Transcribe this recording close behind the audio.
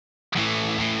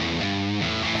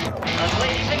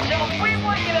We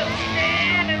want you to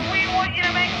stand and we want you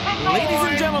to make some noise. Ladies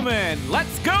and gentlemen,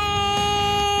 let's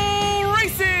go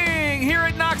racing here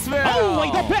at Knoxville. Only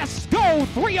the best go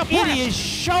 3 abreast. It is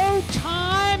show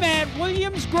time at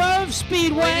Williams Grove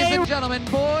Speedway. Ladies and gentlemen,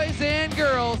 boys and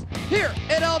girls, here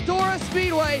at Eldora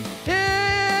Speedway,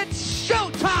 it's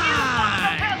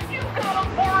showtime! You got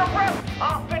them 4 abreast.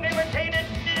 Often imitated,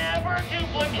 never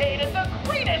duplicated. The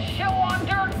greatest show on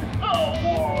dirt, the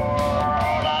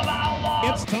world of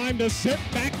outlaws. It's time to sit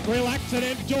back, relax, and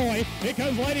enjoy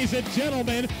because, ladies and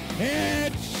gentlemen,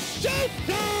 it's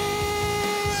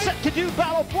showtime! Set to do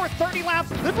battle for 30 laps.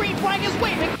 The green flag is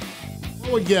waving.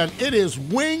 Well, again, it is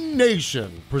Wing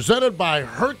Nation, presented by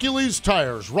Hercules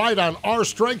Tires, right on our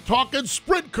strength, talking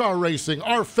sprint car racing,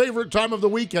 our favorite time of the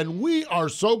week, and we are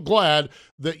so glad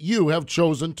that you have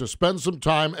chosen to spend some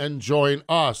time and join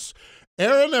us.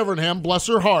 Erin Evernham, bless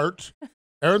her heart,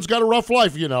 Erin's got a rough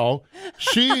life, you know.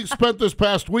 She spent this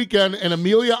past weekend in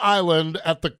Amelia Island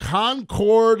at the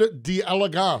Concorde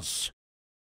d'Elegance.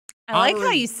 I like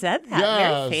how you said that.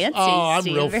 Yes. Very fancy, Oh, I'm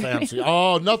Steve. real fancy.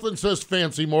 Oh, nothing says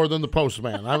fancy more than the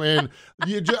postman. I mean,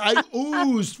 I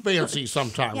ooze fancy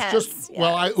sometimes. Yes,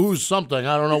 Well, I ooze something.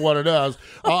 I don't know what it is.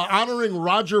 Honoring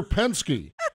Roger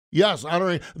Penske. Yes,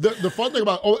 honoring. The fun thing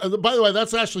about, by the way,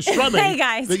 that's Ashley Stremme. Hey,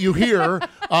 guys. That you hear,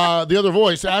 the other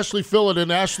voice, Ashley Fillett.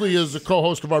 And Ashley is the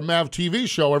co-host of our MAV TV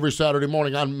show every Saturday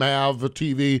morning on MAV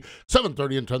TV,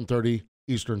 7:30 and 10:30.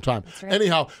 Eastern time. Right.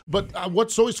 Anyhow, but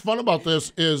what's always fun about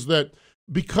this is that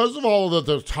because of all of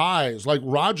the ties, like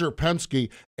Roger Penske,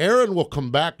 Erin will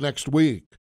come back next week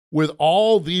with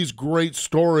all these great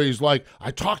stories. Like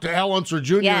I talked to Al Unser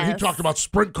Jr. Yes. and he talked about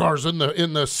sprint cars in the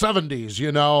 70s,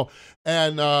 you know,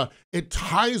 and it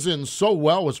ties in so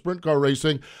well with sprint car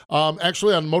racing.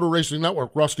 Actually, on Motor Racing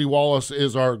Network, Rusty Wallace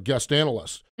is our guest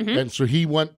analyst, and so he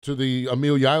went to the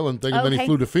Amelia Island thing, and then he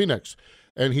flew to Phoenix.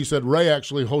 And he said Ray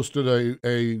actually hosted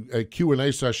a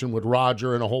Q&A session with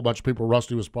Roger and a whole bunch of people.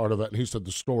 Rusty was part of it. And he said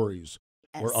the stories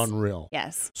were unreal.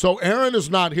 Yes. So Erin is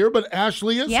not here, but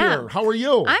Ashley is here. How are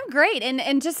you? I'm great.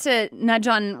 And just to nudge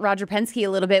on Roger Penske a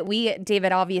little bit,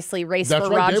 David obviously raced That's for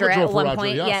right. Roger David drove at for one Roger.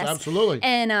 point. Yes, absolutely.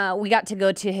 And we got to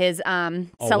go to his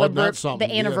celebrate the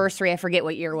anniversary. I forget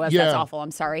what year it was. Yeah. That's awful.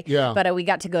 I'm sorry. Yeah. But we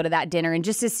got to go to that dinner, and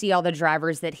just to see all the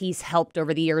drivers that he's helped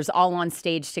over the years all on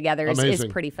stage together is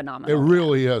pretty phenomenal. It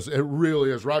really is. It really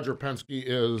is. Roger Penske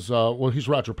is, he's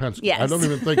Roger Penske. Yes. I don't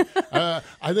even think,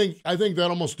 I think that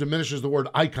almost diminishes the word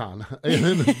icon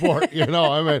in the sport. You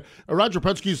know, I mean, Roger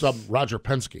Penske's Roger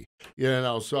Penske, you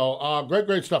know, so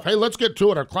great stuff. Hey, let's get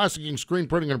to it. Our classicing, screen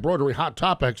printing, and embroidery hot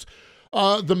topics.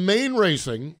 The main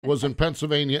racing was in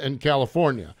Pennsylvania and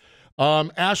California.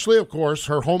 Ashley, of course,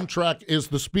 her home track is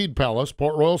the Speed Palace,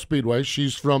 Port Royal Speedway.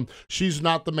 She's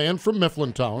not the man from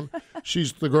Mifflintown.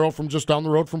 She's the girl from just down the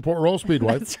road from Port Royal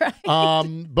Speedway. That's right.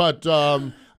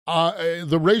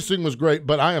 The racing was great,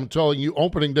 but I am telling you,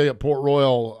 opening day at Port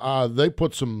Royal, they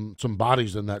put some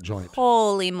bodies in that joint.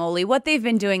 Holy moly. What they've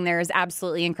been doing there is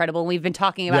absolutely incredible. We've been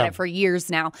talking about it for years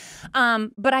now.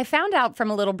 But I found out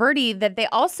from a little birdie that they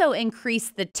also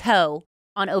increased the tow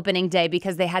on opening day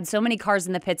because they had so many cars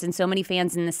in the pits and so many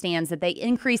fans in the stands that they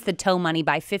increased the tow money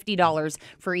by $50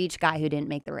 for each guy who didn't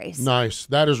make the race. Nice.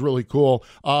 That is really cool.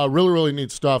 Really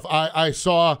neat stuff. I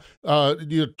saw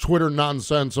Twitter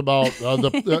nonsense about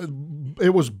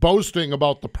it was boasting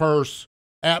about the purse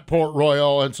at Port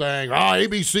Royal and saying,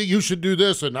 ABC, you should do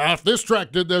this, and if this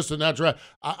track did this and that track.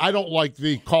 I don't like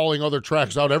the calling other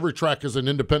tracks out. Every track is an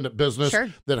independent business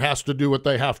that has to do what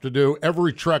they have to do.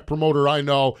 Every track promoter I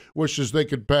know wishes they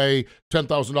could pay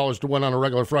 $10,000 to win on a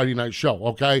regular Friday night show,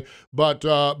 okay? But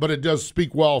it does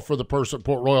speak well for the purse at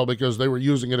Port Royal because they were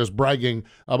using it as bragging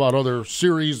about other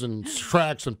series and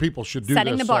tracks, and people should do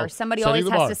Setting this. the bar. Somebody always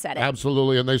has to set it.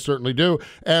 Absolutely, and they certainly do.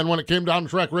 And when it came down to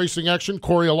track racing action,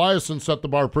 Cory Eliason set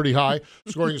the bar pretty high,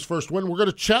 scoring his first win. We're going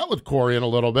to chat with Cory in a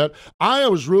little bit. I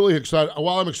was really excited.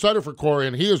 Well, I'm excited for Cory,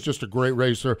 and he is just a great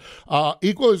racer.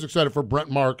 Equally as excited for Brent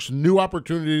Marks. New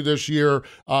opportunity this year.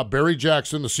 Barry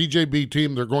Jackson, the CJB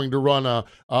team, they're going to run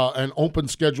an open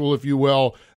schedule, if you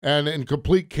will. And in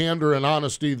complete candor and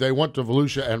honesty, they went to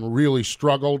Volusia and really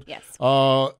struggled. Yes.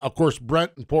 Of course,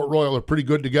 Brent and Port Royal are pretty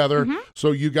good together,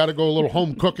 so you got to go a little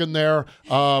home cooking there.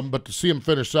 But to see him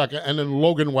finish second, and then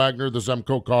Logan Wagner, the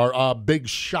Zemco car, big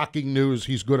shocking news.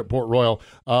 He's good at Port Royal.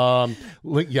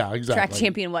 Yeah, exactly. Track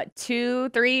champion, what,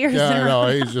 2-3 years? Yeah, no,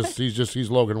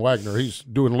 he's Logan Wagner. He's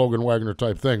doing Logan Wagner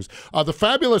type things. The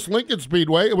fabulous Lincoln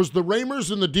Speedway. It was the Ramers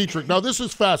and the Dietrich. Now this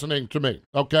is fascinating to me.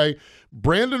 Okay.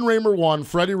 Brandon Raymer won.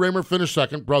 Freddie Raymer finished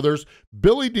second, brothers.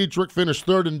 Billy Dietrich finished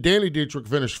third, and Danny Dietrich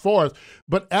finished fourth.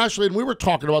 But Ashley, and we were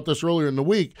talking about this earlier in the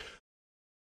week,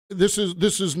 this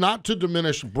is not to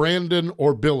diminish Brandon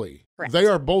or Billy. Correct. They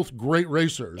are both great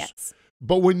racers. Yes.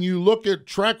 But when you look at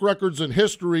track records in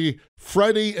history,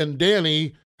 Freddie and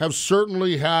Danny have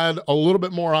certainly had a little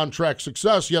bit more on-track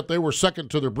success, yet they were second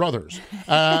to their brothers.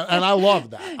 And I love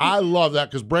that. I love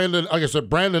that because Brandon, like I said,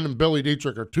 Brandon and Billy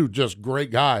Dietrich are two just great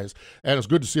guys, and it's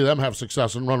good to see them have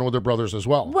success and run with their brothers as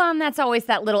well. Well, and that's always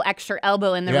that little extra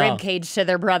elbow in the rib cage to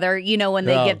their brother, when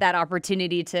they get that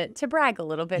opportunity to brag a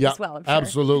little bit as well. I'm sure.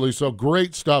 Absolutely. So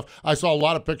great stuff. I saw a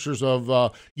lot of pictures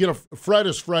of, Fred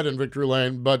is Fred in Victory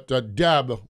Lane, but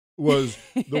Deb was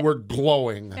the word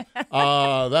glowing.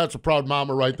 That's a proud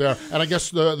mama right there. And I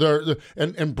guess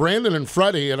and Brandon and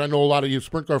Freddie, and I know a lot of you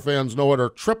sprint car fans know it, are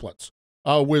triplets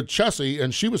with Chessie,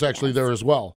 and she was actually there as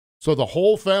well. So the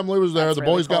whole family was there. That's the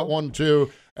really boys cool. got one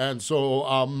too. And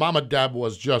so Mama Deb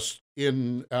was just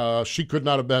in, she could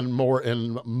not have been more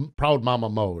in proud mama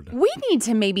mode. We need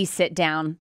to maybe sit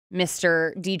down,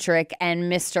 Mr. Dietrich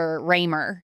and Mr.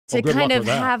 Raymer, to kind of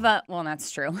have a, well,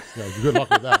 that's true. Yeah, good luck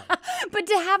with that. But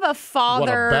to have a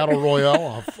father. What, a battle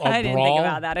royale? A I didn't brawl? think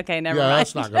about that. Okay, never mind. Yeah,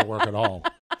 that's not going to work at all.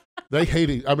 They hate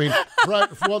it. I mean,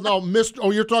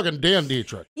 you're talking Dan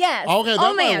Dietrich. Yes. Okay,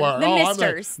 that might work. The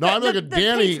misters. I'm thinking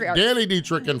Danny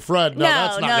Dietrich and Fred. No,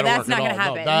 that's not going to work at all.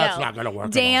 Happen. No, that's not going to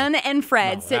work Dan at all. and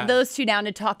Fred, sit those two down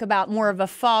to talk about more of a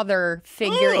father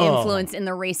figure influence in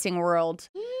the racing world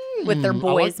with their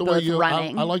boys both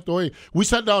running. I like the way we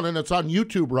sat down, and it's on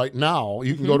YouTube right now.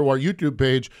 You can go to our YouTube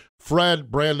page. Fred,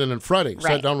 Brandon, and Freddie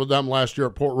sat down with them last year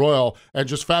at Port Royal, and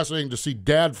just fascinating to see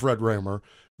Dad Fred Raymer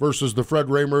versus the Fred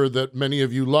Raymer that many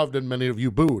of you loved and many of you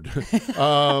booed,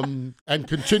 and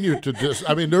continue to dis.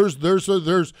 I mean, there's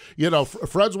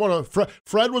Fred was one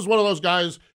of those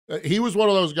guys. He was one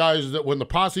of those guys that when the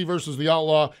Posse versus the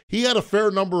Outlaw, he had a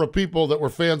fair number of people that were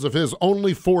fans of his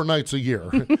only 4 nights a year.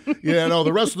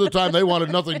 The rest of the time they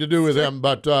wanted nothing to do with him.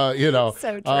 But so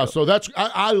true. So that's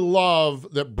I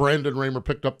love that Brandon Raymer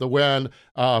picked up the win.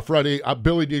 Freddie,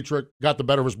 Billy Dietrich got the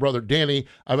better of his brother Danny.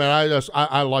 I mean,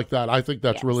 I like that. I think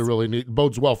that's really, really neat. It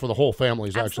bodes well for the whole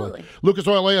families. Absolutely. Actually. Lucas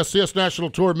Oil ASCS National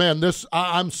Tour, man.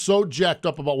 I'm so jacked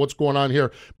up about what's going on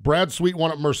here. Brad Sweet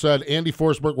won at Merced. Andy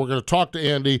Forsberg. We're going to talk to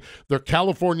Andy. Their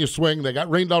California swing, they got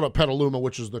rained out at Petaluma,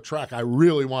 which is the track I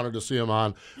really wanted to see him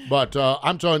on. But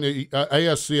I'm telling you,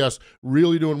 ASCS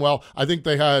really doing well. I think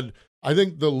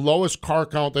the lowest car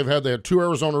count they've had, they had 2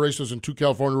 Arizona races and 2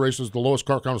 California races. The lowest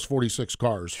car count is 46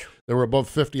 cars. They were above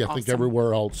 50, I think,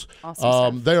 everywhere else.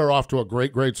 Awesome they are off to a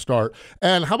great, great start.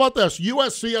 And how about this?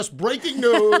 USCS breaking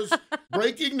news.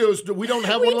 Breaking news. We don't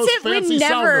have one of those fancy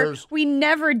sounders. We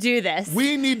never do this.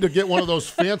 We need to get one of those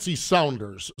fancy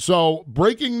sounders. So,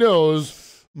 breaking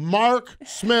news, Mark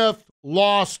Smith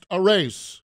lost a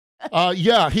race. He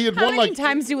had How won many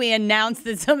times do we announce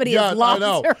that somebody has lost? I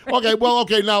know.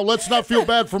 Okay, now let's not feel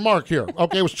bad for Mark here.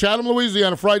 Okay, it was Chatham,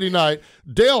 Louisiana, Friday night.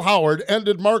 Dale Howard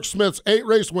ended Mark Smith's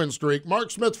 8-race win streak.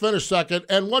 Mark Smith finished second.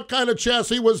 And what kind of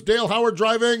chassis was Dale Howard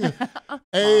driving?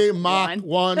 A Mach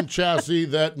 1 chassis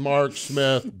that Mark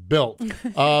Smith built.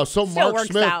 So Mark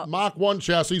Smith, Mach 1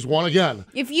 chassis won again.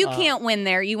 If you can't win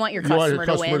there, you want your customer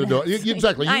to win. To do it.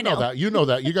 Exactly. You know that. You know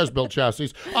that. You guys build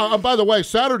chassis. By the way,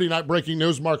 Saturday night breaking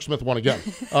news, Mark Smith won again.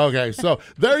 Okay, so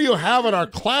there you have it. Our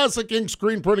Classic Ink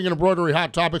Screen Printing and Embroidery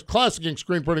Hot Topics. Classic Ink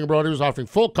Screen Printing and Embroidery is offering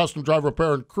full custom drive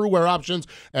repair and crew wear options.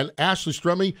 And Ashley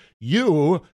Stremme,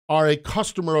 you are a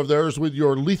customer of theirs with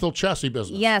your Lethal Chassis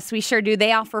business. Yes, we sure do.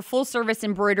 They offer full-service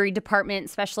embroidery department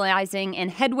specializing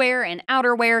in headwear and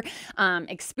outerwear.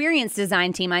 Experienced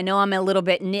design team. I know I'm a little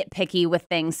bit nitpicky with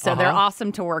things, so they're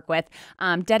awesome to work with.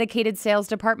 Dedicated sales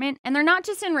department, and they're not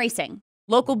just in racing.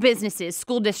 Local businesses,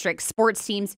 school districts, sports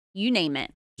teams, you name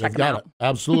it. Check them out.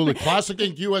 Absolutely.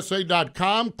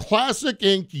 ClassicInkUSA.com.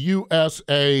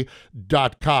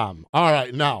 ClassicInkUSA.com. All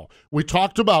right, now, we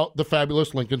talked about the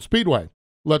fabulous Lincoln Speedway.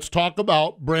 Let's talk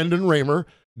about Brandon Raymer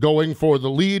going for the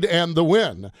lead and the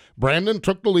win. Brandon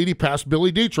took the lead. He passed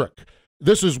Billy Dietrich.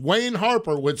 This is Wayne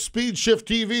Harper with Speed Shift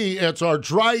TV. It's our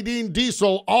Dryden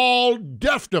Diesel all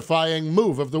death-defying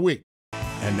move of the week.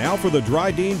 And now for the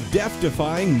Dryden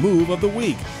death-defying move of the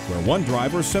week, where one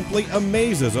driver simply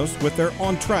amazes us with their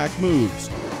on-track moves.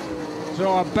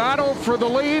 So a battle for the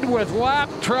lead with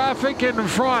lap traffic in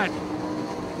front.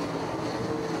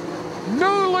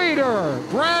 New leader,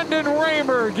 Brandon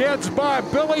Raymer gets by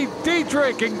Billy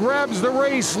Dietrich and grabs the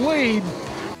race lead.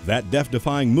 That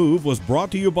death-defying move was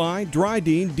brought to you by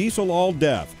Dryden Diesel All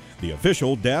Death, the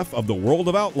official death of the world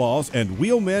of outlaws and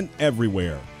wheelmen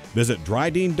everywhere. Visit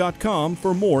Dryden.com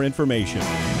for more information.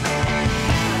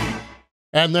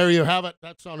 And there you have it.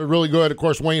 That sounded really good. Of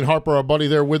course, Wayne Harper, our buddy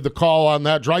there, with the call on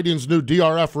that. Dryden's new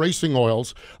DRF racing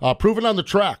oils, proven on the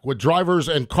track with drivers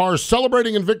and cars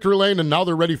celebrating in victory lane, and now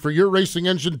they're ready for your racing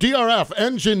engine. DRF,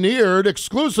 engineered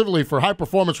exclusively for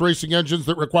high-performance racing engines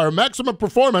that require maximum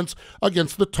performance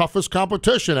against the toughest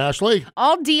competition. Ashley?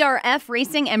 All DRF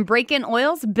racing and break-in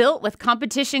oils built with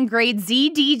competition-grade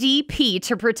ZDDP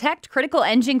to protect critical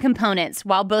engine components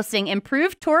while boasting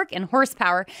improved torque and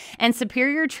horsepower and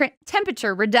superior temperature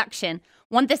reduction.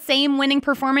 Want the same winning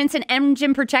performance and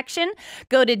engine protection?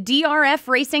 Go to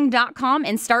drfracing.com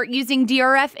and start using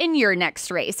DRF in your next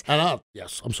race. And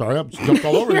yes, I'm sorry, I jumped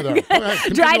all over you there.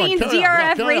 Dryden's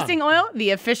DRF Racing Oil, the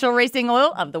official racing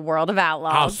oil of the World of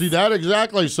Outlaws. See that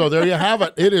exactly. So there you have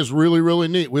it. It is really, really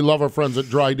neat. We love our friends at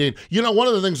Dryden. You know, one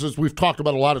of the things is we've talked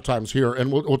about a lot of times here, and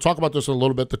we'll talk about this in a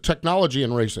little bit, the technology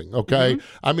in racing, okay?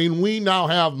 I mean, we now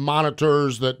have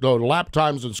monitors that go lap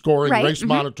times and scoring, race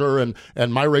monitor and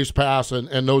My Race Pass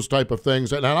and those type of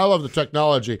things. And I love the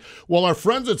technology. Well, our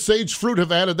friends at Sage Fruit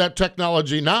have added that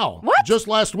technology now. What? Just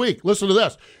last week. Listen to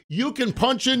this. You can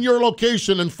punch in your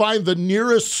location and find the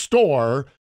nearest store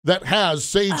that has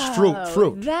Sage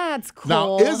fruit. That's cool.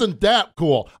 Now, isn't that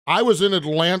cool? I was in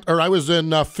I was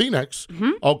in Phoenix,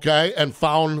 okay, and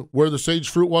found where the Sage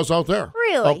Fruit was out there.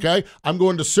 Really? Okay. I'm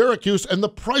going to Syracuse, and the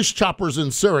Price Choppers in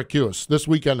Syracuse this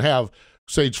weekend have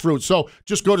Sage Fruit. So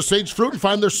just go to Sage Fruit and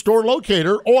find their store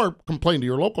locator, or complain to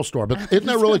your local store. But isn't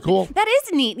that really cool? That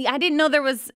is neat. I didn't know there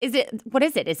was, what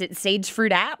is it? Is it Sage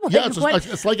Fruit app? Yeah, it's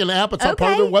like an app. It's on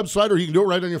part of their website, or you can do it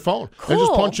right on your phone. Cool. And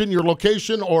just punch in your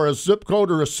location or a zip code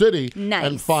or a city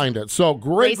and find it. So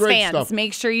great fans, stuff.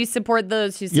 Make sure you support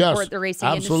those who support the racing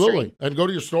absolutely. industry. And go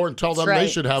to your store and tell them right. they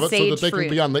should have it Sage so that they Fruit.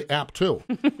 can be on the app too.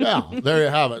 Yeah, there you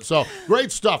have it. So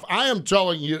great stuff. I am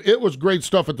telling you, it was great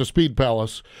stuff at the Speed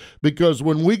Palace, because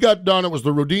when we got done, it was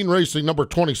the Rodin Racing number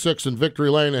 26 in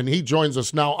Victory Lane, and he joins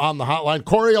us now on the hotline.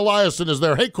 Cory Eliason is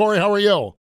there. Hey, Cory, how are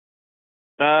you?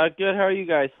 Good. How are you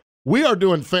guys? We are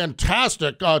doing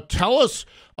fantastic. Tell us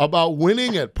about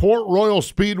winning at Port Royal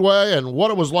Speedway and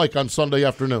what it was like on Sunday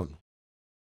afternoon.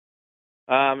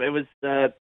 It was,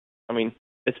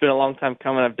 it's been a long time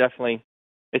coming.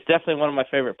 It's definitely one of my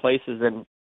favorite places, and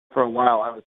for a while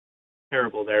I was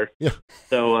terrible there. Yeah.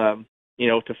 So,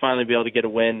 to finally be able to get a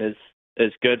win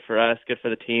is good for us, good for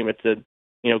the team. It's a,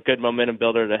 good momentum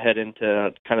builder to head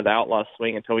into kind of the outlaw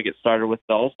swing until we get started with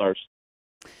the All-Stars.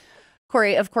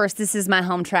 Cory, of course, this is my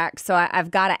home track, so I've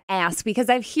got to ask, because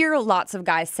I hear lots of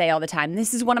guys say all the time,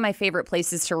 this is one of my favorite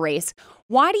places to race.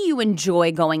 Why do you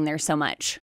enjoy going there so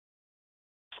much?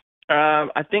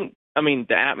 I think,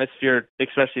 the atmosphere,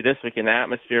 especially this weekend, the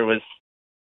atmosphere was,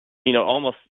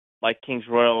 almost like Kings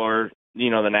Royal or,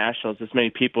 the Nationals. As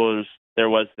many people as there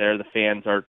was there, the fans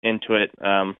are into it.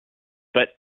 But,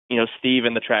 Steve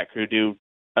and the track crew do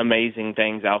amazing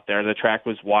things out there. The track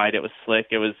was wide. It was slick.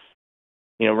 It was,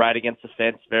 right against the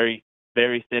fence, very,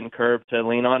 very thin curve to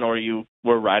lean on, or you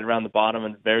were right around the bottom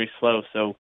and very slow.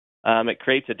 So it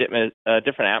creates a different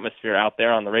atmosphere out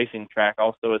there on the racing track.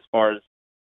 Also, as far as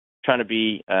trying to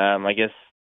be, I guess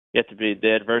you have to be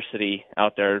the adversity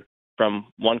out there from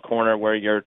one corner where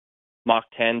you're Mach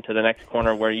 10 to the next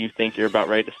corner where you think you're about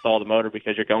ready to stall the motor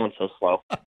because you're going so slow.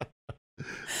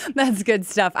 That's good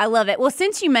stuff. I love it. Well,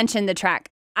 since you mentioned the track,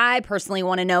 I personally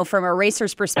want to know from a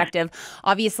racer's perspective.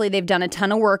 Obviously, they've done a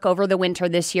ton of work over the winter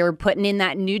this year, putting in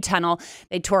that new tunnel.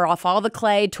 They tore off all the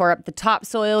clay, tore up the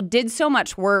topsoil, did so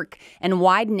much work and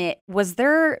widened it. Was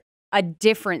there a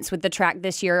difference with the track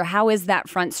this year? How is that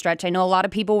front stretch? I know a lot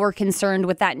of people were concerned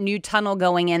with that new tunnel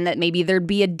going in, that maybe there'd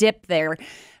be a dip there.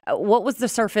 What was the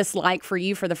surface like for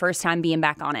you for the first time being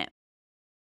back on it?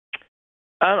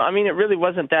 It really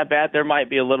wasn't that bad. There might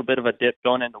be a little bit of a dip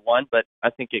going into one, but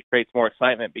I think it creates more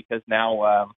excitement because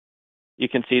now you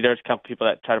can see there's a couple people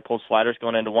that try to pull sliders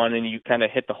going into one, and you kind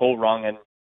of hit the hole wrong and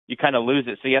you kind of lose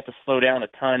it. So you have to slow down a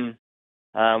ton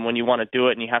when you want to do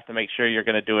it, and you have to make sure you're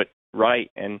going to do it right.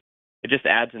 And it just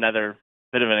adds another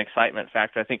bit of an excitement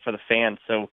factor, I think, for the fans.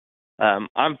 So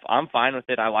I'm fine with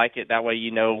it. I like it. That way,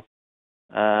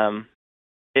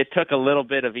 it took a little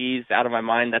bit of ease out of my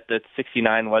mind that the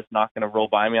 69 was not going to roll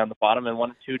by me on the bottom in 1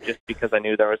 and 2, just because I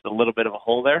knew there was a little bit of a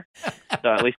hole there.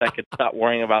 So at least I could stop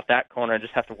worrying about that corner and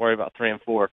just have to worry about 3 and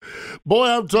 4. Boy,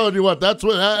 I'm telling you what, that's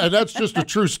just a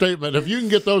true statement. If you can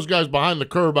get those guys behind the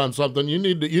curb on something, you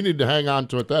need to hang on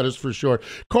to it. That is for sure.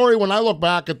 Cory, when I look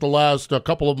back at the last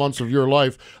couple of months of your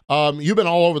life, you've been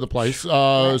all over the place.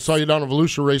 Saw you down at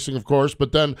Volusia Racing, of course,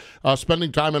 but then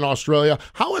spending time in Australia.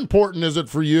 How important is it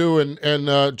for you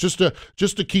and just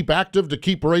to keep active, to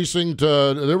keep racing.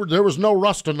 There was no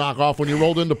rust to knock off when you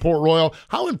rolled into Port Royal.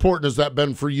 How important has that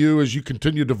been for you as you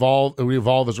continue to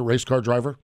evolve as a race car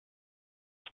driver?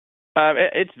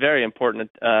 It's very important.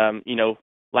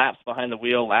 Laps behind the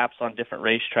wheel, laps on different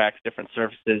racetracks, different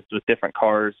surfaces with different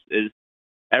cars is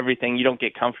everything. You don't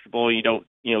get comfortable. You don't,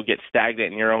 get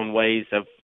stagnant in your own ways of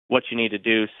what you need to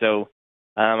do. So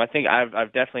I think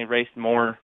I've definitely raced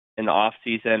more in the off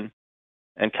season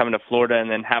and coming to Florida and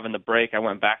then having the break. I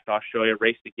went back to Australia,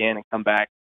 raced again, and come back.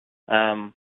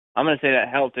 I'm going to say that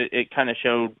helped. It kind of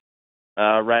showed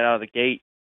right out of the gate,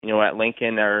 at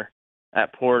Lincoln or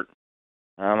at Port.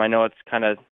 I know it's kind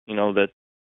of,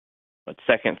 the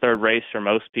second, third race for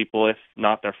most people, if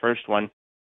not their first one.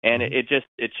 And it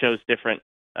shows different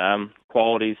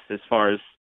qualities as far as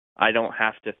I don't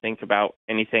have to think about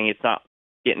anything. It's not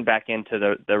getting back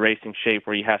into the racing shape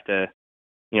where you have to,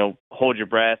 hold your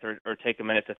breath or take a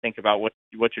minute to think about what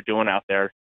you're doing out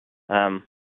there.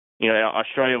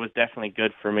 Australia was definitely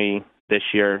good for me this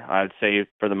year. I'd say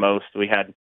for the most. We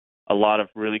had a lot of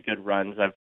really good runs.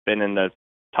 I've been in the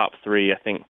top 3, I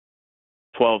think,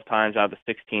 12 times out of the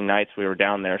 16 nights we were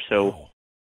down there. So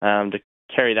to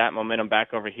carry that momentum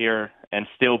back over here and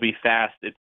still be fast,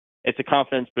 it's a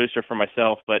confidence booster for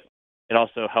myself, but it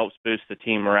also helps boost the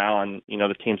team morale and,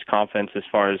 the team's confidence as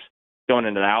far as going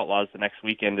into the Outlaws the next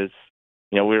weekend is,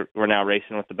 we're now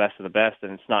racing with the best of the best,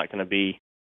 and it's not going to be,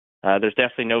 there's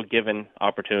definitely no given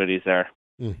opportunities there.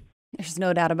 There's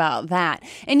no doubt about that.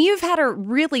 And you've had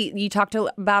you talked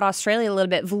about Australia a little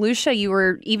bit. Volusia, you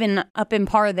were even up in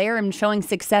par there and showing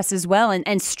success as well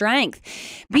and strength.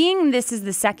 Being this is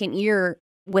the second year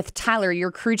with Tyler,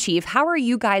 your crew chief, how are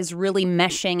you guys really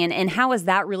meshing and how is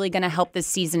that really going to help this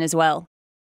season as well?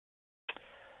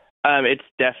 It's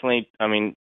definitely,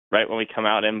 right when we come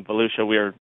out in Volusia, we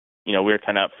were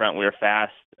kind of up front. We were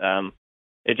fast.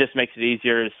 It just makes it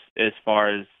easier as far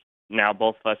as now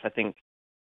both of us, I think,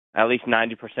 at least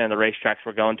 90% of the racetracks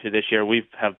we're going to this year, we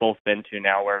have both been to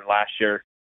now, where last year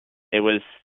it was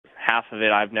half of it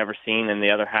I've never seen and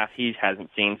the other half he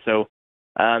hasn't seen. So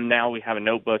now we have a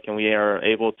notebook and we are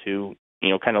able to,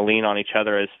 kind of lean on each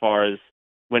other as far as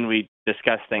when we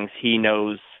discuss things. He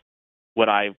knows what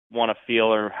I want to feel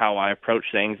or how I approach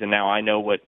things, and now I know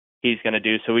what he's going to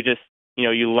do. So we just,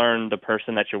 you learn the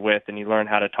person that you're with and you learn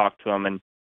how to talk to him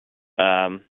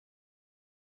and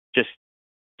just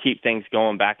keep things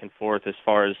going back and forth as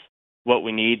far as what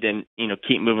we need and,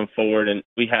 keep moving forward. And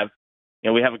we have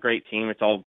a great team. It's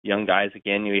all young guys.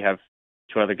 Again, we have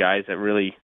 2 other guys that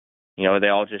really, they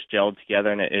all just gelled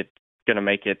together, and it's going to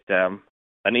make it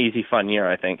an easy, fun year,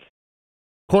 I think.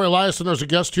 Cory Eliason, there's a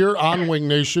guest here on Wing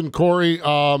Nation. Cory,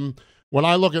 when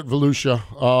I look at Volusia,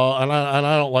 and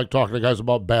I don't like talking to guys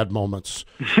about bad moments,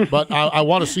 but I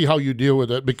want to see how you deal with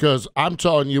it, because I'm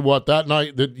telling you what, that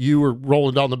night that you were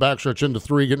rolling down the backstretch into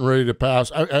 3, getting ready to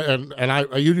pass,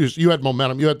 you had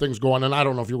momentum, you had things going, and I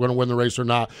don't know if you're going to win the race or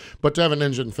not, but to have an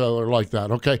engine failure like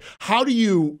that, okay, how do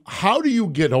you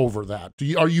get over that?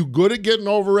 Are you good at getting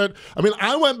over it?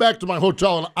 I went back to my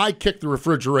hotel and I kicked the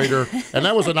refrigerator, and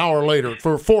that was an hour later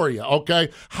for you, okay?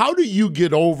 How do you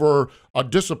get over a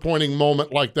disappointing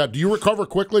moment like that? Do you recover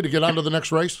quickly to get on to the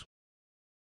next race?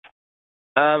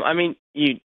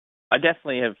 I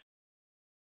definitely have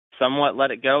somewhat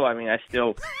let it go. I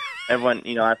still, everyone,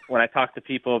 when I talk to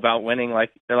people about winning,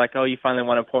 they're like, oh, you finally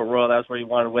won at Port Royal. That was where you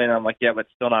wanted to win. I'm like, yeah, but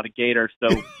still not a Gator. So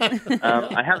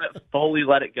I haven't fully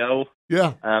let it go.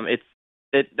 Yeah.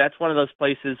 That's one of those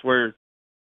places where,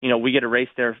 we get a race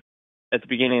there at the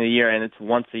beginning of the year, and it's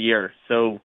once a year.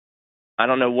 So I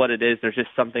don't know what it is. There's just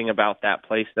something about that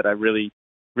place that I really,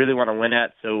 really want to win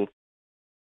at. So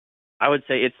I would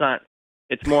say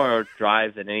it's more a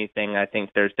drive than anything. I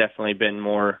think there's definitely been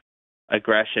more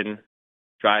aggression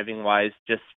driving wise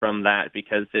just from that,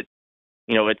 because it's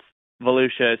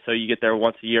Volusia. So you get there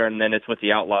once a year and then it's with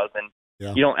the Outlaws,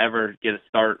 and you don't ever get a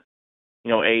start,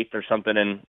 8th or something.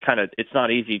 And it's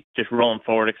not easy just rolling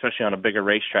forward, especially on a bigger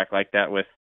racetrack like that with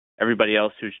everybody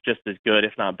else who's just as good,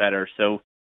 if not better. So,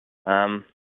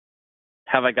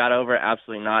 have I got over it?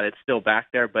 Absolutely not. It's still back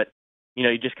there, but,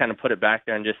 you just kind of put it back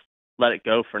there and just let it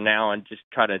go for now and just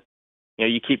try to,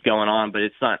 you keep going on, but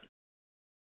it's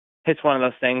one of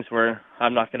those things where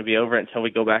I'm not going to be over it until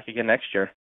we go back again next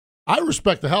year. I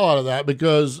respect the hell out of that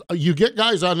because you get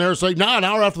guys on there say, "Nah, an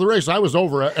hour after the race, I was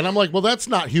over it," and I'm like, "Well, that's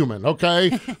not human,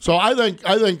 okay?" So I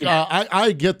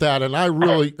get that, and I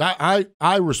really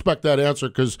I respect that answer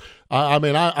because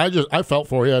I felt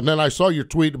for you, and then I saw your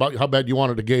tweet about how bad you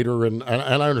wanted a gator, and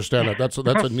I understand that. That's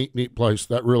a neat place.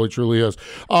 That really truly is.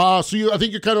 I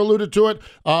think you kind of alluded to it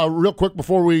real quick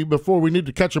before we need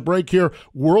to catch a break here.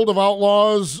 World of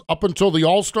Outlaws up until the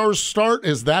All-Stars start.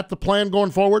 Is that the plan going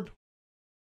forward?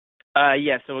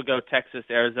 Yeah, so we'll go Texas,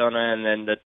 Arizona, and then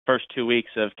the first 2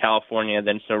 weeks of California.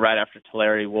 Then, so right after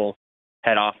Tulare, we'll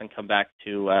head off and come back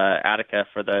to Attica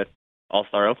for the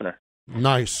All-Star opener.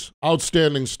 Nice.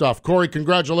 Outstanding stuff. Cory,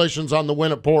 congratulations on the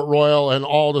win at Port Royal and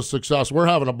all the success. We're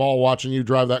having a ball watching you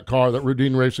drive that car, that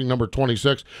Rudine Racing number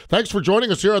 26. Thanks for joining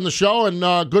us here on the show, and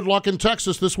good luck in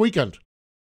Texas this weekend.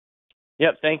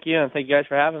 Yep, thank you, and thank you guys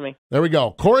for having me. There we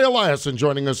go. Cory Eliason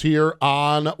joining us here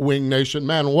on Wing Nation.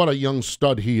 Man, what a young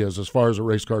stud he is as far as a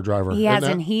race car driver. He has,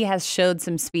 and he has showed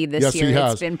some speed this year. He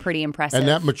has. It's been pretty impressive. And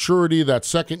that maturity, that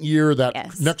second year,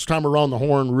 that next time around the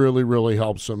horn really, really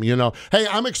helps him, you know. Hey,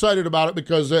 I'm excited about it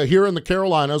because here in the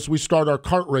Carolinas, we start our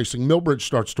kart racing. Millbridge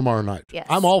starts tomorrow night. Yes.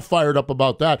 I'm all fired up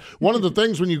about that. One of the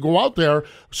things when you go out there,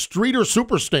 streeter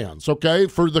super stands, okay,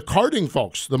 for the karting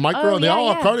folks, the micro and the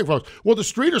all karting folks. Well, the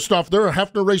streeter stuff, they're a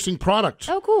Hefner Racing product.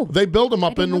 Oh, cool. They build them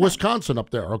up in Wisconsin up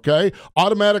there, okay?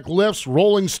 Automatic lifts,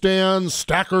 rolling stands,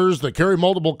 stackers that carry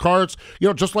multiple carts. You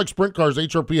know, just like sprint cars,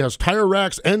 HRP has tire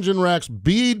racks, engine racks,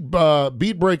 bead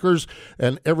breakers,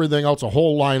 and everything else, a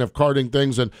whole line of karting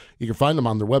things, and you can find them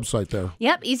on their website there.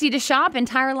 Yep, easy to shop.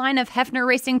 Entire line of Hefner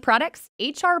Racing products,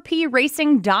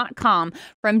 hrpracing.com.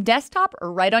 From desktop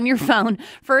or right on your phone.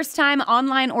 First-time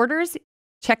online orders,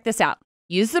 check this out.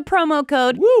 Use the promo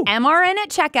code MRN at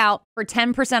checkout for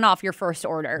 10% off your first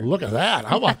order. Look at that.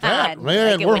 How about that?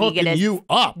 Man, we're hooking you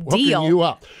up. Hooking you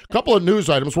up. Couple of news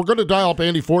items. We're going to dial up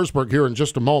Andy Forsberg here in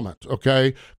just a moment,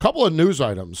 okay? Couple of news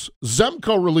items.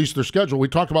 Zemco released their schedule. We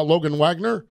talked about Logan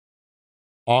Wagner.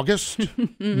 August,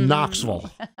 Knoxville.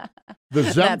 The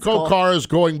Zemco car is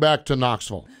going back to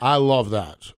Knoxville. I love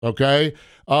that, okay?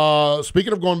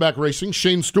 Speaking of going back racing,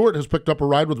 Shane Stewart has picked up a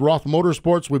ride with Roth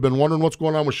Motorsports. We've been wondering what's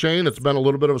going on with Shane. It's been a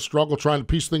little bit of a struggle trying to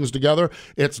piece things together.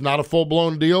 It's not a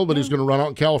full-blown deal, but he's going to run out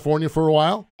in California for a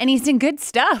while. And he's in good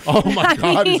stuff. Oh, my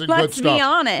God, he's in good stuff. Let's be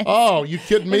honest. Oh, you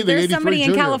kidding me? If there's somebody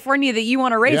in California that you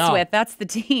want to race with, that's the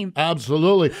team.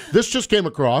 Absolutely. This just came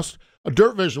across.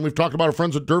 Dirt Vision. We've talked about our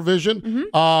friends at Dirt Vision.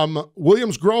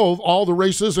 Williams Grove, all the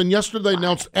races, and yesterday they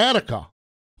announced Attica.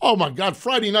 Oh, my God,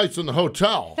 Friday nights in the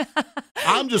hotel.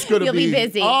 I'm just going to You'll be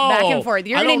busy back and forth.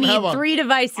 You're going to need 3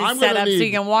 devices set up so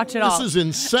you can watch it all. This is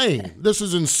insane. This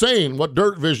is insane what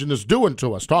Dirt Vision is doing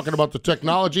to us, talking about the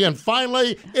technology. And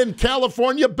finally, in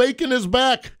California, bacon is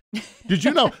back. Did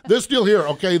you know this deal here?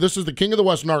 Okay, this is the King of the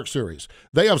West NARC series.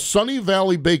 They have Sunny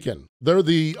Valley Bacon. They're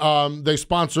the they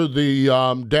sponsor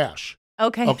the Dash.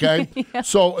 Okay. Yeah.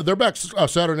 So they're back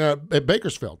Saturday night at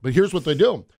Bakersfield. But here's what they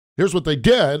do. Here's what they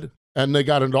did, and they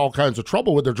got into all kinds of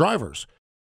trouble with their drivers.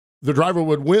 The driver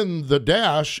would win the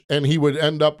Dash, and he would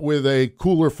end up with a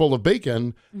cooler full of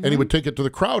bacon, and he would take it to the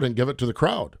crowd and give it to the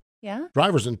crowd. Yeah.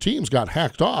 Drivers and teams got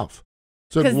hacked off.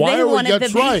 Said, why are we?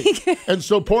 That's right. And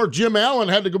so poor Jim Allen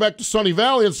had to go back to Sunny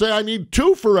Valley and say, I need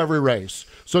 2 for every race.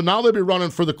 So now they'll be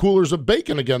running for the coolers of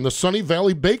bacon again. The Sunny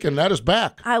Valley Bacon, that is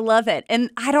back. I love it.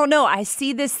 And I don't know. I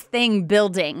see this thing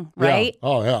building, right? Yeah.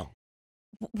 Oh, yeah.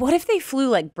 What if they flew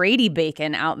like Brady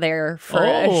Bacon out there for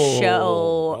a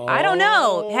show? I don't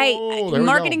know. Hey,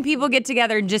 marketing people get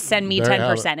together and just send me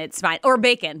 10%. It's fine. Or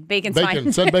bacon. Bacon's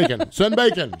fine. Send bacon. Send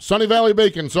bacon. Sunny Valley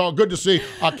Bacon. So good to see.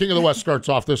 King of the West starts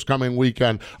off this coming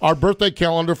weekend. Our birthday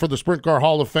calendar for the Sprint Car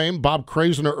Hall of Fame. Bob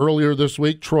Krasener earlier this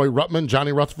week. Troy Ruttman.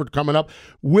 Johnny Rutherford coming up.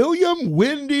 William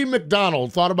Windy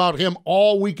McDonald. Thought about him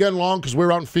all weekend long because we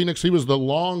were out in Phoenix. He was the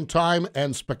longtime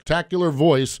and spectacular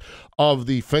voice of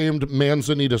the famed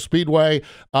Manzanita Speedway.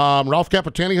 Ralph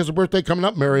Capitani has a birthday coming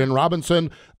up. Marion Robinson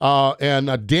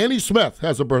and Danny Smith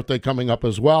has a birthday coming up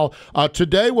as well.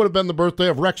 Today would have been the birthday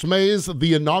of Rex Mays,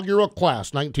 the inaugural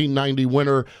class 1990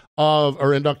 winner of or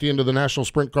inductee into the National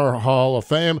Sprint Car Hall of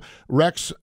Fame.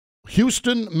 Rex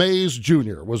Houston Mays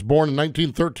Jr. was born in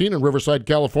 1913 in Riverside,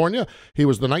 California. He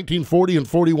was the 1940 and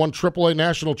 41 AAA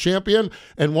national champion.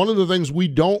 And one of the things we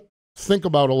don't think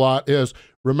about a lot is,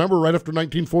 remember, right after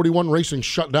 1941, racing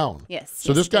shut down. Yes.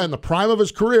 So this guy in the prime of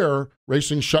his career,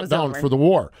 racing shut down for the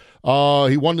war.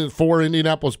 He won in 4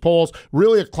 Indianapolis poles.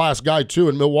 Really a class guy, too.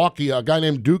 In Milwaukee, a guy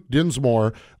named Duke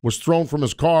Dinsmore was thrown from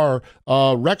his car.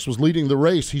 Rex was leading the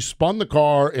race. He spun the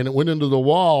car, and it went into the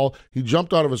wall. He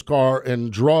jumped out of his car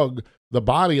and drug the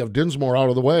body of Dinsmore out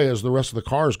of the way as the rest of the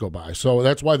cars go by. So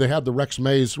that's why they had the Rex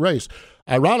Mays race.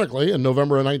 Ironically, in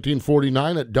November of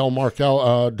 1949 at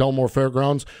Delmore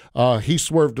Fairgrounds, he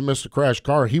swerved to miss a crash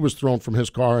car. He was thrown from his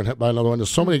car and hit by another one. There's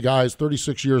so many guys,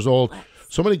 36 years old,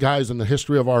 so many guys in the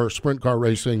history of our sprint car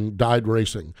racing died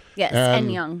racing. Yes,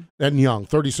 and young. And young,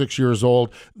 36 years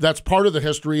old. That's part of the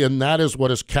history, and that is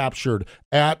what is captured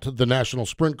at the National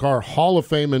Sprint Car Hall of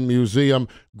Fame and Museum.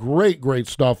 Great, great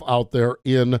stuff out there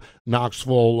in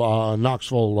Knoxville,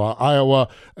 Iowa.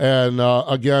 And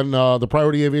again, the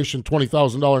Priority Aviation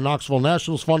 $20,000 Knoxville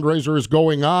Nationals fundraiser is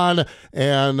going on,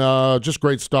 and just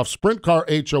great stuff.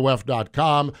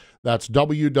 SprintCarHof.com. That's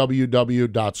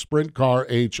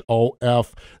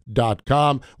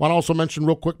www.sprintcarhof.com. Want to also mention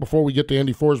real quick before we get to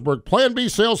Andy Forsberg, Plan B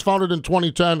Sales, founded in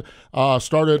 2010,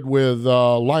 started with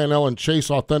Lionel and Chase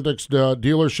Authentics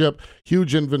dealership.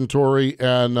 Huge inventory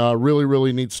and really,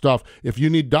 really neat stuff. If you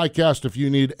need diecast, if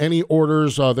you need any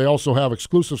orders, they also have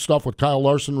exclusive stuff with Kyle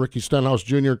Larson, Ricky Stenhouse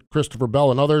Jr., Christopher Bell,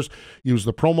 and others. Use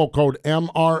the promo code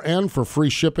MRN for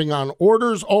free shipping on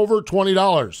orders over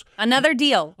 $20. Another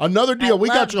deal. We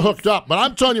got you hooked up, but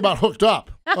I'm telling you about hooked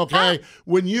up, okay?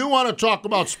 When you want to talk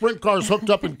about sprint cars hooked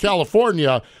up in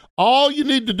California, all you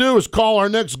need to do is call our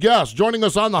next guest. Joining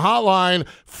us on the hotline,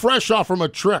 fresh off from a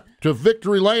trip to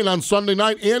Victory Lane on Sunday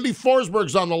night, Andy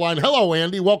Forsberg's on the line. Hello,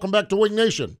 Andy. Welcome back to Wing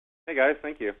Nation. Hey, guys.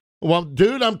 Thank you. Well,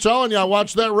 dude, I'm telling you, I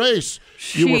watched that race.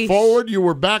 You were forward, you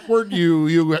were backward,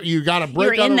 you got a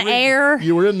break on the air.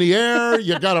 You were in the air.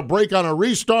 You got a break on a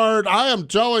restart. I am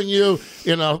telling you,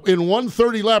 in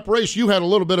 130 lap race, you had a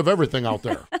little bit of everything out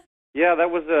there. Yeah, that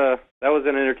was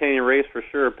an entertaining race for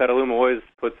sure. Petaluma always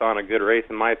puts on a good race,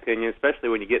 in my opinion, especially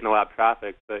when you get in the lap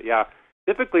traffic. But yeah,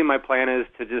 typically my plan is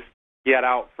to just get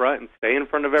out front and stay in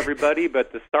front of everybody.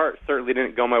 But the start certainly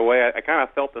didn't go my way. I kind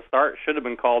of felt the start should have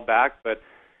been called back, but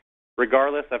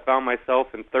regardless, I found myself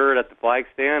in third at the flag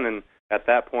stand, and at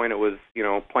that point it was,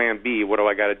 plan B. What do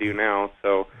I got to do now?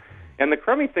 So, and the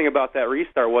crummy thing about that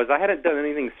restart was I hadn't done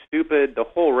anything stupid the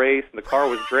whole race, and the car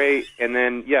was great. And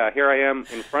then, here I am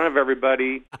in front of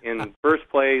everybody in first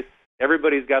place.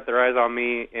 Everybody's got their eyes on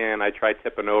me, and I try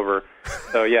tipping over.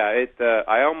 So,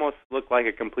 I almost looked like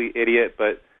a complete idiot,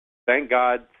 but thank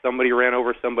God somebody ran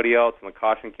over somebody else, and the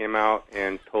caution came out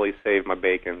and totally saved my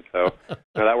bacon. So,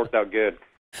 that worked out good.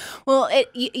 Well,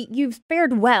 you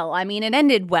fared well. I mean, it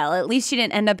ended well. At least you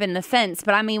didn't end up in the fence.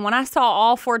 But I mean, when I saw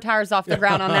all four tires off the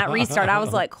ground on that restart, I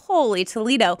was like, holy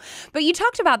Toledo. But you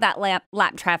talked about that lap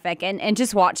traffic and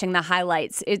just watching the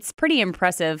highlights. It's pretty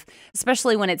impressive,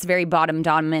 especially when it's very bottom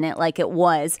dominant like it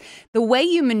was. The way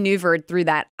you maneuvered through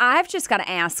that, I've just got to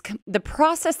ask the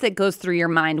process that goes through your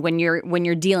mind when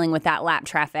you're dealing with that lap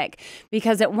traffic.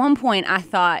 Because at one point I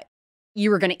thought, you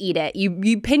were going to eat it.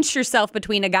 You pinched yourself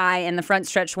between a guy and the front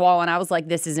stretch wall, and I was like,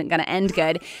 this isn't going to end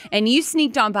good. And you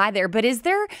sneaked on by there. But is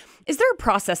there a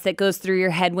process that goes through your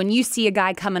head when you see a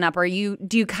guy coming up? Do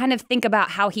you kind of think about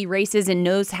how he races and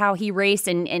knows how he races,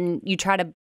 and you try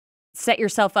to set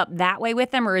yourself up that way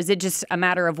with him, or is it just a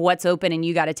matter of what's open and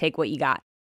you got to take what you got?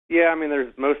 Yeah, I mean,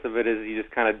 there's most of it is you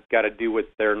just kind of got to do what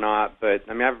they're not. But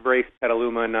I mean, I've raced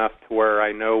Petaluma enough to where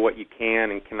I know what you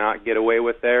can and cannot get away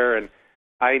with there, and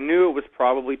I knew it was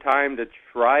probably time to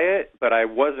try it, but I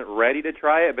wasn't ready to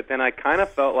try it. But then I kind of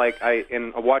felt like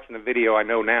in watching the video, I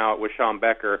know now it was Sean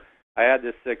Becker. I had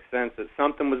this sixth sense that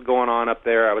something was going on up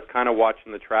there. I was kind of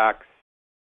watching the tracks.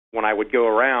 When I would go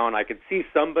around, I could see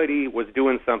somebody was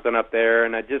doing something up there,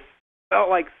 and I just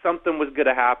felt like something was going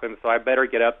to happen, so I better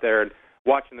get up there. And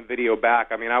watching the video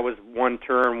back, I mean, I was one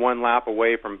lap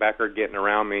away from Becker getting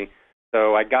around me.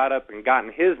 So I got up and got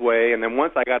in his way, and then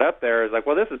once I got up there, I was like,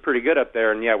 well, this is pretty good up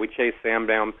there. And, we chased Sam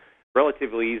down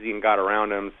relatively easy and got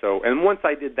around him. So, and once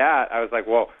I did that, I was like,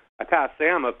 well, I passed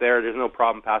Sam up there. There's no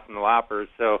problem passing the lappers.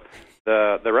 So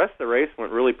the rest of the race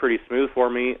went really pretty smooth for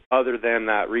me other than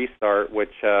that restart,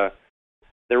 which there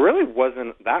really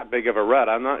wasn't that big of a rut.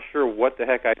 I'm not sure what the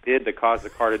heck I did to cause the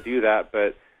car to do that,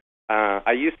 but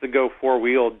I used to go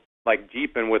four-wheeled like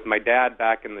Jeeping with my dad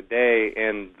back in the day,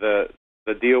 and the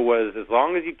deal was as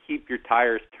long as you keep your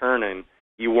tires turning,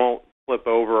 you won't flip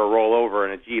over or roll over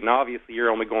in a Jeep. And obviously you're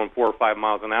only going 4 or 5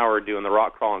 miles an hour doing the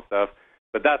rock crawl and stuff,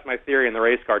 but that's my theory in the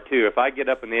race car too. If I get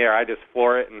up in the air, I just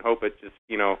floor it and hope it just,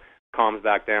 calms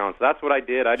back down. So that's what I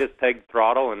did. I just pegged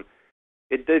throttle, and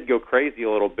it did go crazy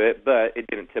a little bit, but it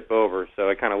didn't tip over, so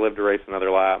I kind of lived to race another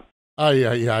lap.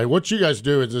 Yeah. What you guys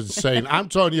do is insane. I'm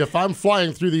telling you, if I'm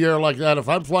flying through the air like that,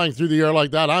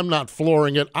 I'm not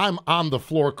flooring it. I'm on the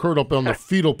floor, curled up in the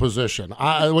fetal position,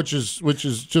 which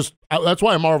is just, that's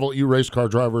why I marvel at you race car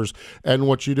drivers and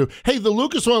what you do. Hey, the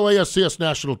Lucas Oil ASCS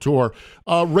National Tour,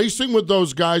 racing with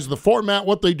those guys, the format,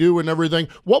 what they do and everything.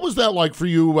 What was that like for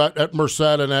you at Merced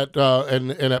and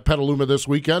at Petaluma this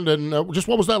weekend? And just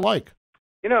what was that like?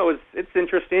 You know, it's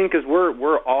interesting because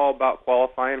we're all about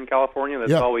qualifying in California.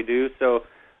 That's all we do. So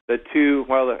the two,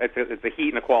 well, it's a heat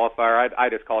and a qualifier. I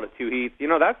just called it two heats. You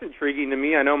know, that's intriguing to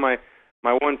me. I know my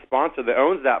one sponsor that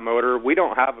owns that motor, we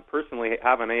don't personally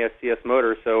have an ASCS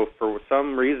motor. So for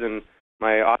some reason,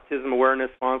 my autism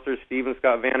awareness sponsor, Steve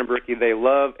Scott Vandenbricky, they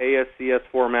love ASCS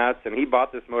formats, and he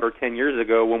bought this motor 10 years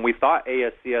ago when we thought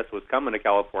ASCS was coming to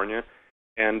California,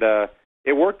 and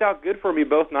it worked out good for me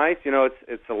both nights. You know,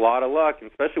 it's a lot of luck,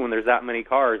 especially when there's that many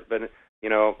cars. But you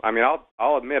know, I mean,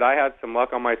 I'll admit I had some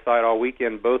luck on my side all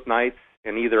weekend, both nights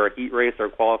in either a heat race or a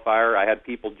qualifier. I had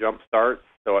people jump starts,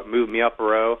 so it moved me up a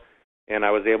row, and I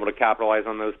was able to capitalize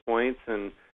on those points.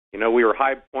 And you know, we were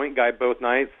high point guy both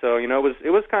nights, so you know,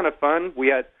 it was kind of fun. We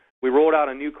rolled out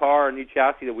a new car, a new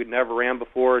chassis that we'd never ran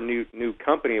before, a new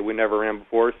company we never ran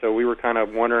before. So we were kind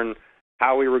of wondering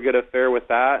how we were going to fare with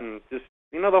that, and just.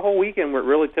 You know, the whole weekend went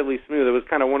relatively smooth. It was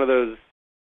kind of one of those,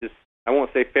 just I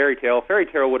won't say fairy tale. Fairy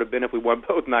tale would have been if we won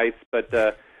both nights,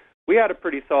 but we had a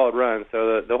pretty solid run.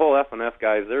 So the whole F&F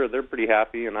guys, they're pretty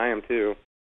happy, and I am too.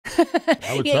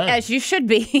 As you should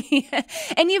be.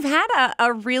 And you've had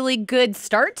a really good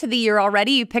start to the year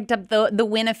already. You picked up the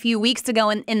win a few weeks ago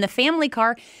in the family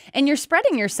car, and you're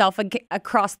spreading yourself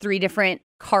across 3 different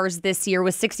cars this year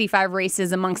with 65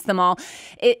 races amongst them all.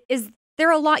 Is there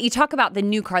are a lot. You talk about the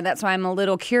new car. That's why I'm a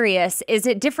little curious. Is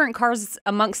it different cars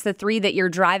amongst the 3 that you're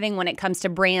driving when it comes to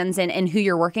brands and who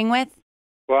you're working with?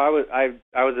 Well, I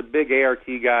was a big ART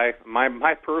guy.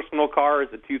 My personal car is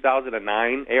a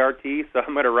 2009 ART, so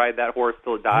I'm going to ride that horse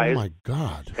till it dies. Oh my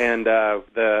God! And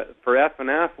for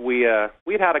F&F,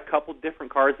 we'd had a couple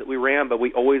different cars that we ran, but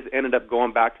we always ended up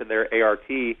going back to their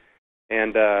ART.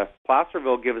 And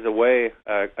Placerville gives away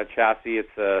a chassis.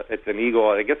 It's an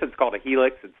Eagle. I guess it's called a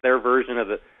Helix. It's their version of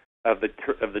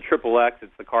the Triple X.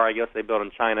 It's the car I guess they built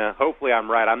in China. Hopefully I'm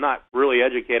right. I'm not really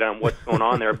educated on what's going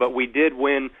on there, but we did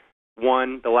win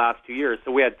one the last 2 years.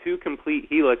 So we had 2 complete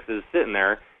Helixes sitting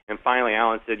there. And finally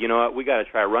Alan said, you know what, we got to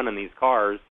try running these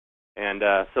cars. And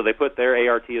so they put their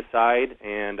ART aside,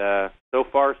 and so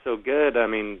far so good. I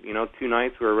mean, you know, 2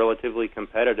 nights we were relatively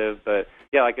competitive, but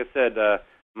yeah, like I said.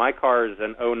 My car is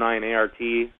an 09 ART.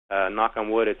 Knock on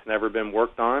wood, it's never been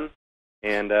worked on.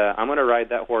 And I'm going to ride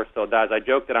that horse till it dies. I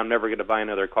joke that I'm never going to buy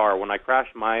another car. When I crash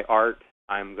my art,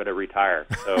 I'm going to retire.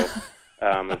 So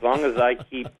as long as I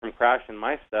keep from crashing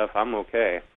my stuff, I'm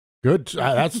okay. Good.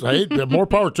 That's more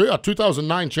power to you.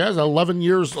 2009 Chaz, 11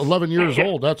 years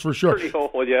old. That's for sure. Pretty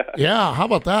old, yeah. Yeah. How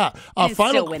about that?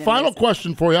 Final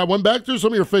question for you. I went back through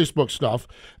some of your Facebook stuff,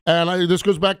 and this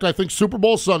goes back to I think Super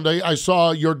Bowl Sunday. I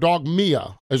saw your dog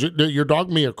Mia. Is it your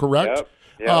dog Mia? Correct.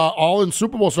 Yep. All in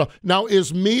Super Bowl stuff. Now,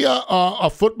 is Mia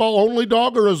a football-only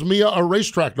dog, or is Mia a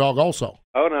racetrack dog also?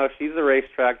 Oh, no, she's a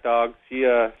racetrack dog. She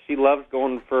loves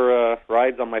going for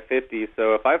rides on my 50.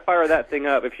 So if I fire that thing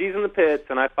up, if she's in the pits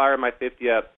and I fire my 50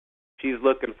 up, she's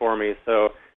looking for me. So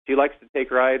she likes to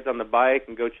take rides on the bike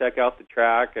and go check out the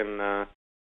track and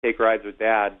take rides with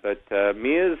Dad. But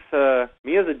Mia's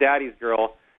a daddy's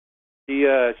girl. She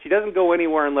doesn't go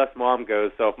anywhere unless Mom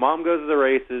goes. So if Mom goes to the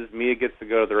races, Mia gets to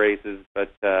go to the races.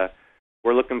 But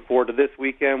we're looking forward to this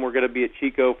weekend. We're going to be at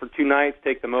Chico for 2 nights,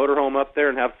 take the motorhome up there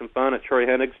and have some fun at Troy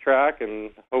Hennigg's track, and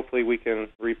hopefully we can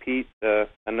repeat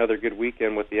another good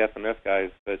weekend with the F&F guys.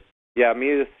 But yeah,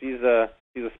 Mia, she's a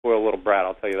spoiled little brat,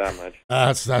 I'll tell you that much.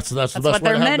 That's the best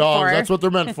way to have dogs. That's what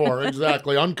they're meant for.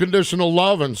 Exactly. Unconditional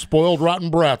love and spoiled rotten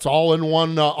brats all in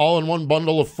one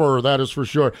bundle of fur. That is for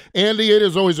sure. Andy, it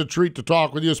is always a treat to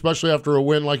talk with you, especially after a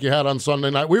win like you had on Sunday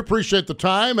night. We appreciate the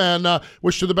time and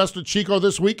wish you the best at Chico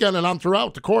this weekend and on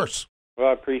throughout the course. Well,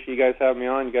 I appreciate you guys having me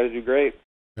on. You guys do great.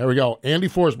 There we go. Andy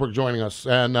Forsberg joining us.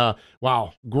 And,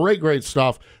 wow, great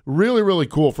stuff. Really, really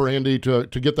cool for Andy to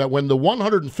get that win. The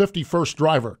 151st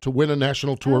driver to win a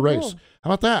National Tour race. How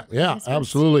about that? Yeah,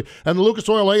 absolutely. And the Lucas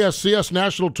Oil ASCS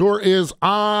National Tour is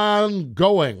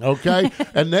ongoing, okay?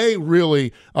 And they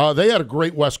really, they had a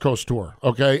great West Coast tour,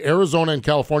 okay? Arizona and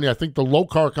California, I think the low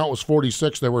car count was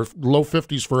 46. They were low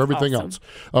 50s for everything else,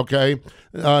 okay?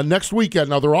 Next weekend,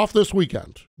 now they're off this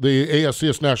weekend, the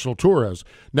ASCS National Tour is.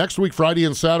 Next week, Friday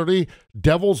and Saturday,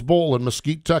 Devil's Bowl in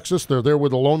Mesquite, Texas. They're there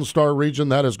with the Lone Star region.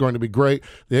 That is going to be great.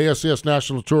 The ASCS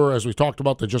National Tour, as we talked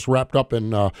about, they just wrapped up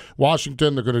in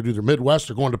Washington. They're going to do their Midwest.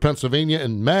 They're going to Pennsylvania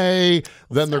in May.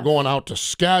 Then they're going out to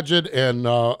Skagit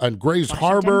and Grays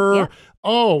Harbor. Yeah.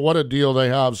 Oh, what a deal they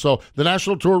have. So the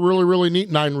national tour, really, really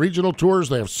neat. 9 regional tours.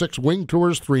 They have 6 wing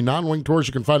tours, 3 non-wing tours.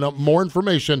 You can find out more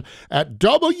information at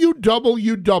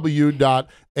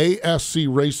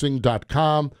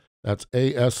www.ascracing.com. That's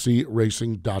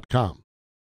ascracing.com.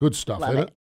 Good stuff, isn't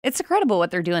it? It's incredible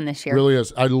what they're doing this year. It really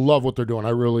is. I love what they're doing.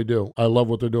 I really do. I love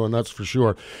what they're doing. That's for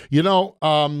sure. You know,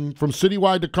 from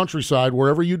citywide to countryside,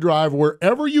 wherever you drive,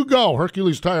 wherever you go,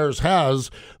 Hercules Tires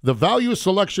has the value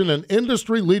selection and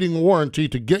industry-leading warranty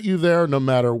to get you there no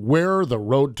matter where the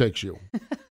road takes you.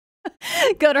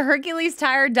 Go to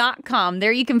HerculesTire.com.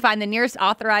 There you can find the nearest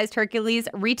authorized Hercules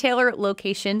retailer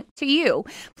location to you.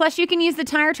 Plus, you can use the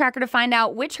tire tracker to find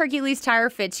out which Hercules tire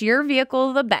fits your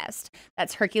vehicle the best.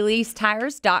 That's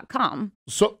HerculesTires.com.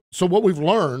 So what we've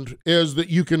learned is that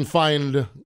you can find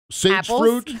sage Apples.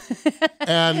 fruit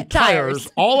and tires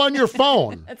all on your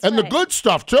phone. And the good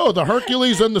stuff, too, the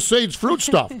Hercules and the sage fruit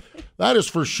stuff. That is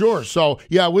for sure. So,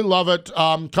 yeah, we love it.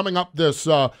 Coming up this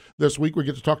week, we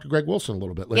get to talk to Greg Wilson a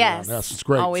little bit later on. Yes, it's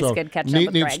great. Always so, good catching up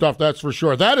with neat Greg. stuff, that's for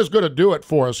sure. That is going to do it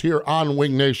for us here on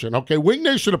Wing Nation. Okay, Wing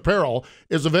Nation apparel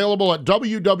is available at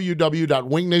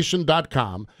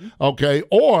www.wingnation.com, okay,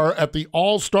 or at the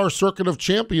All-Star Circuit of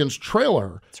Champions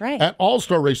trailer at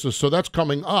All-Star Races. So that's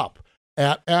coming up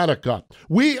at Attica.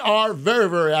 We are very,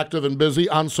 very active and busy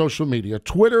on social media,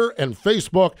 Twitter and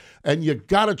Facebook, and you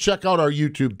got to check out our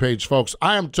YouTube page, folks.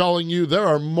 I am telling you, there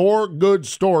are more good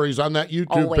stories on that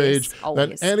YouTube page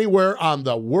than anywhere on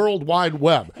the World Wide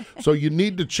Web. So you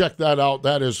need to check that out.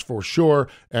 That is for sure,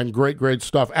 and great, great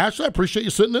stuff. Ashley, I appreciate you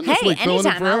sitting in this week.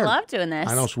 Anytime. I love doing this.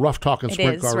 I know it's rough talking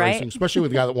sprint car racing, especially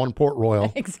with the guy that won Port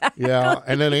Royal. Exactly. Yeah,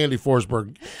 and then Andy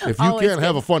Forsberg. If you can't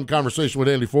have a fun conversation with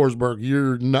Andy Forsberg,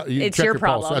 you're not. It's check your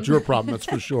pulse. problem. That's your problem. That's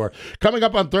for sure. Coming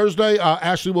up on Thursday,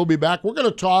 Ashley will be back. We're going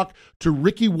to talk to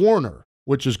Ricky Warner,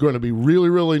 which is going to be really,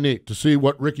 really neat to see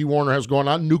what Ricky Warner has going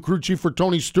on. New crew chief for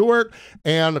Tony Stewart,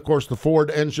 and, of course, the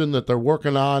Ford engine that they're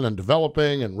working on and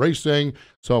developing and racing.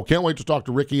 So can't wait to talk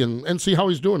to Ricky and see how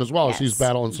he's doing as well as he's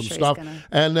battling some stuff.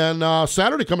 And then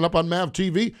Saturday coming up on MAV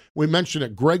TV, we mentioned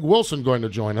it, Greg Wilson going to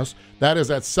join us. That is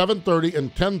at 7:30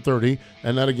 and 10:30,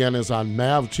 and that, again, is on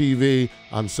MAV TV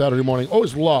on Saturday morning.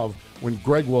 Always love when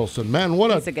Greg Wilson, man,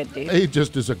 he's a good dude. He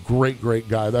just is a great, great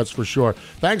guy, that's for sure.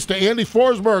 Thanks to Andy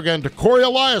Forsberg and to Cory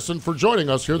Eliason for joining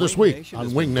us here this week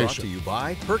on Wing Nation. Brought to you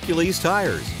by Hercules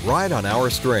Tires. Ride on our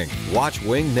string. Watch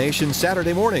Wing Nation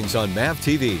Saturday mornings on MAV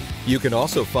TV. You can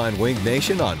also find Wing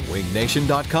Nation on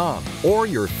wingnation.com or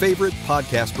your favorite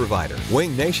podcast provider.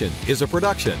 Wing Nation is a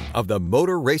production of the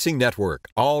Motor Racing Network.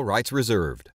 All rights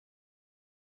reserved.